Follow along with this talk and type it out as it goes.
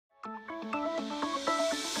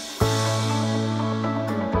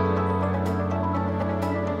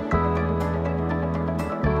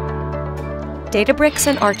Databricks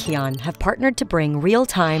and Arcion have partnered to bring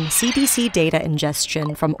real-time CDC data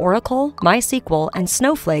ingestion from Oracle, MySQL, and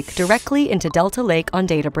Snowflake directly into Delta Lake on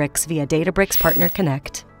Databricks via Databricks Partner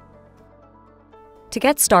Connect. To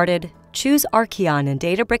get started, choose Arcion in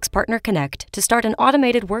Databricks Partner Connect to start an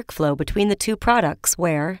automated workflow between the two products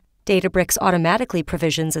where Databricks automatically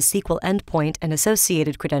provisions a SQL endpoint and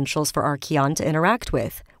associated credentials for Arcion to interact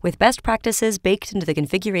with best practices baked into the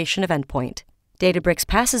configuration of endpoint. Databricks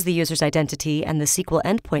passes the user's identity and the SQL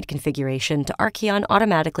endpoint configuration to Arcion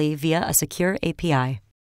automatically via a secure API.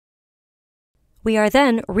 We are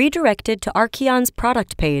then redirected to Arcion's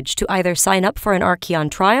product page to either sign up for an Arcion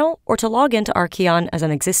trial or to log into Arcion as an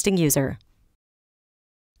existing user.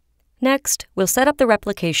 Next, we'll set up the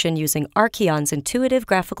replication using Arcion's intuitive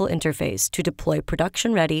graphical interface to deploy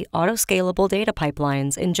production-ready, auto-scalable data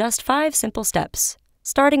pipelines in just 5 simple steps.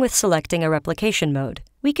 Starting with selecting a replication mode,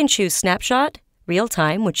 we can choose Snapshot,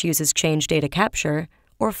 Real-Time, which uses change data capture,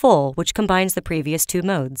 or Full, which combines the previous 2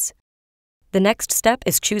 modes. The next step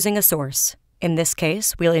is choosing a source. In this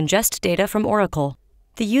case, we'll ingest data from Oracle.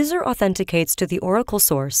 The user authenticates to the Oracle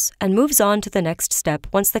source and moves on to the next step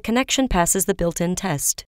once the connection passes the built-in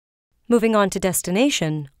test. Moving on to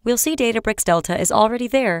destination, we'll see Databricks Delta is already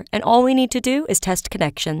there, and all we need to do is test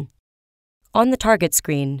connection. On the target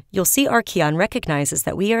screen, you'll see Arcion recognizes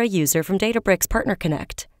that we are a user from Databricks Partner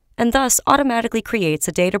Connect, and thus automatically creates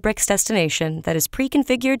a Databricks destination that is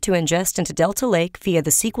pre-configured to ingest into Delta Lake via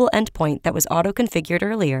the SQL endpoint that was auto-configured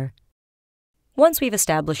earlier. Once we've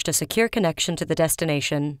established a secure connection to the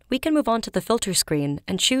destination, we can move on to the filter screen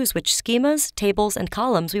and choose which schemas, tables, and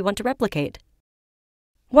columns we want to replicate.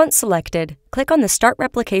 Once selected, click on the Start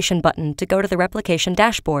Replication button to go to the replication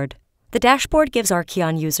dashboard. The dashboard gives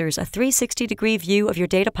Arcion users a 360-degree view of your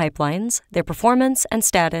data pipelines, their performance, and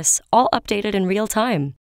status, all updated in real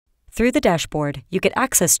time. Through the dashboard, you get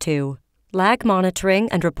access to lag monitoring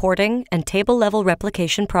and reporting and table-level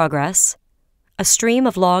replication progress, a stream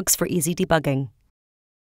of logs for easy debugging.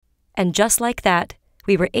 And just like that,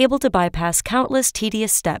 we were able to bypass countless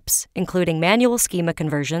tedious steps, including manual schema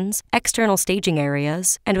conversions, external staging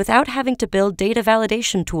areas, and without having to build data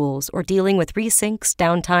validation tools or dealing with resyncs,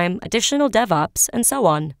 downtime, additional DevOps, and so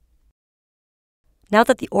on. Now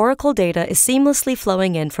that the Oracle data is seamlessly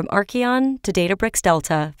flowing in from Arcion to Databricks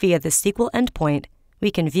Delta via the SQL endpoint, we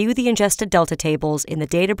can view the ingested Delta tables in the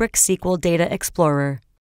Databricks SQL Data Explorer.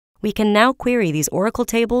 We can now query these Oracle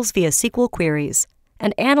tables via SQL queries,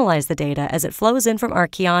 and analyze the data as it flows in from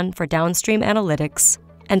Arcion for downstream analytics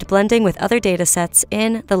and blending with other datasets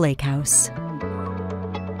in the Lakehouse.